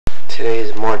Today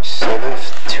is March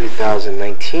 7th,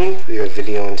 2019. We are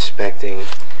video inspecting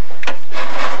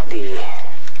the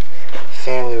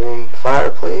family room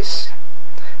fireplace.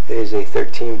 It is a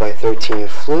 13 by 13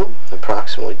 flue,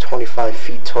 approximately 25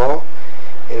 feet tall.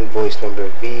 Invoice number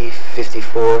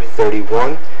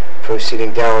V5431.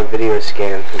 Proceeding down with video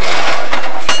scan.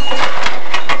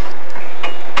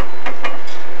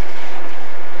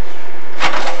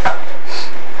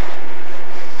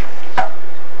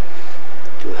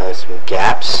 Has some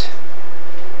gaps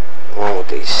along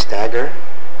with a stagger.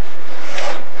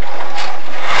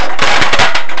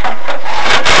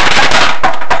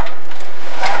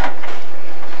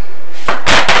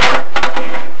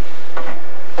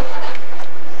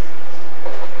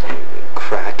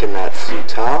 Crack in that flue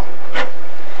tile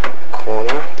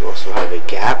corner. You also have a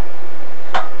gap,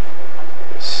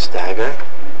 a stagger.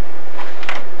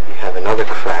 You have another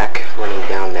crack running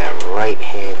down that right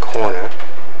hand corner.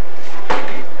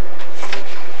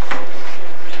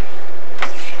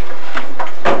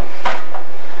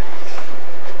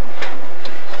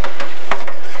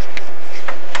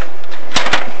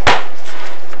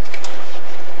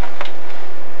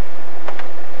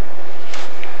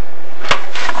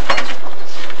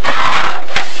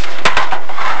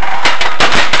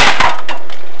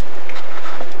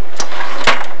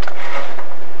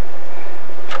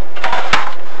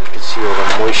 See all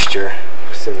the moisture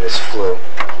within this flue.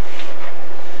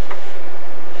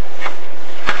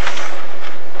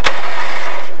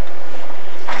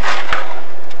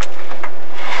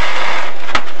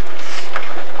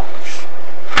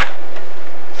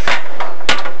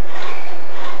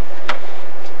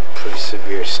 Pretty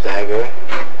severe stagger.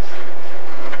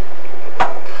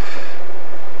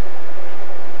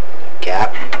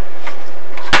 Gap.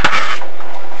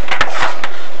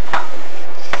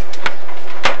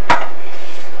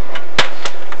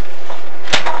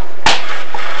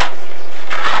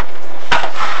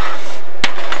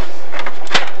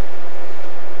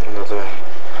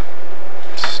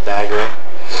 Stagger.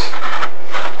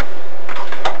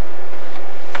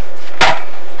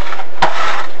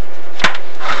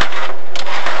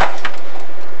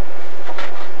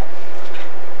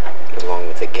 Along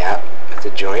with a gap at the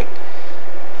joint.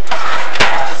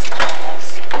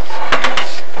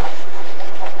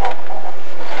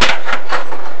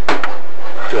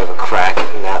 Do have a crack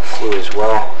in that flue as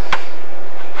well.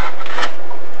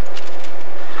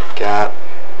 Gap.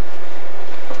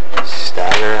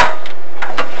 Stagger.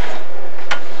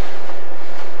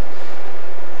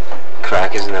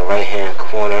 Crack is in the right hand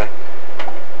corner.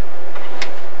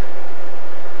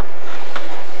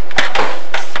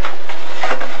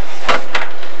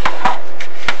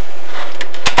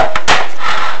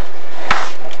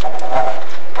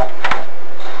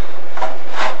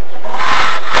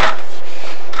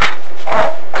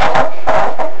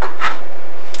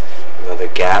 Another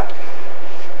gap.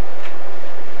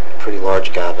 Pretty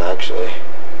large gap actually.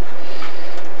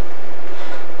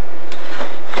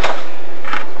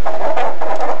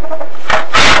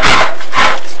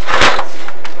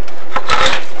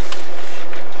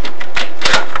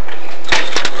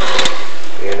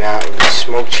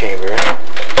 Smoke chamber. You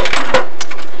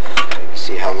can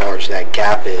see how large that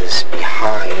gap is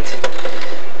behind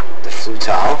the flue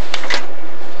tile.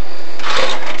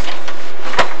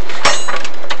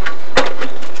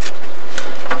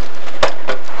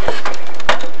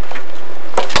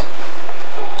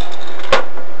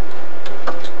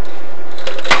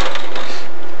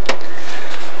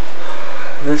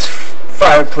 This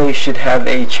fireplace should have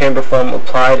a chamber foam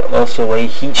applied, also a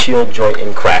heat shield joint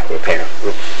and crack repair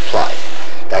applied.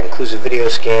 That concludes the video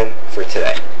scan for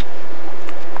today.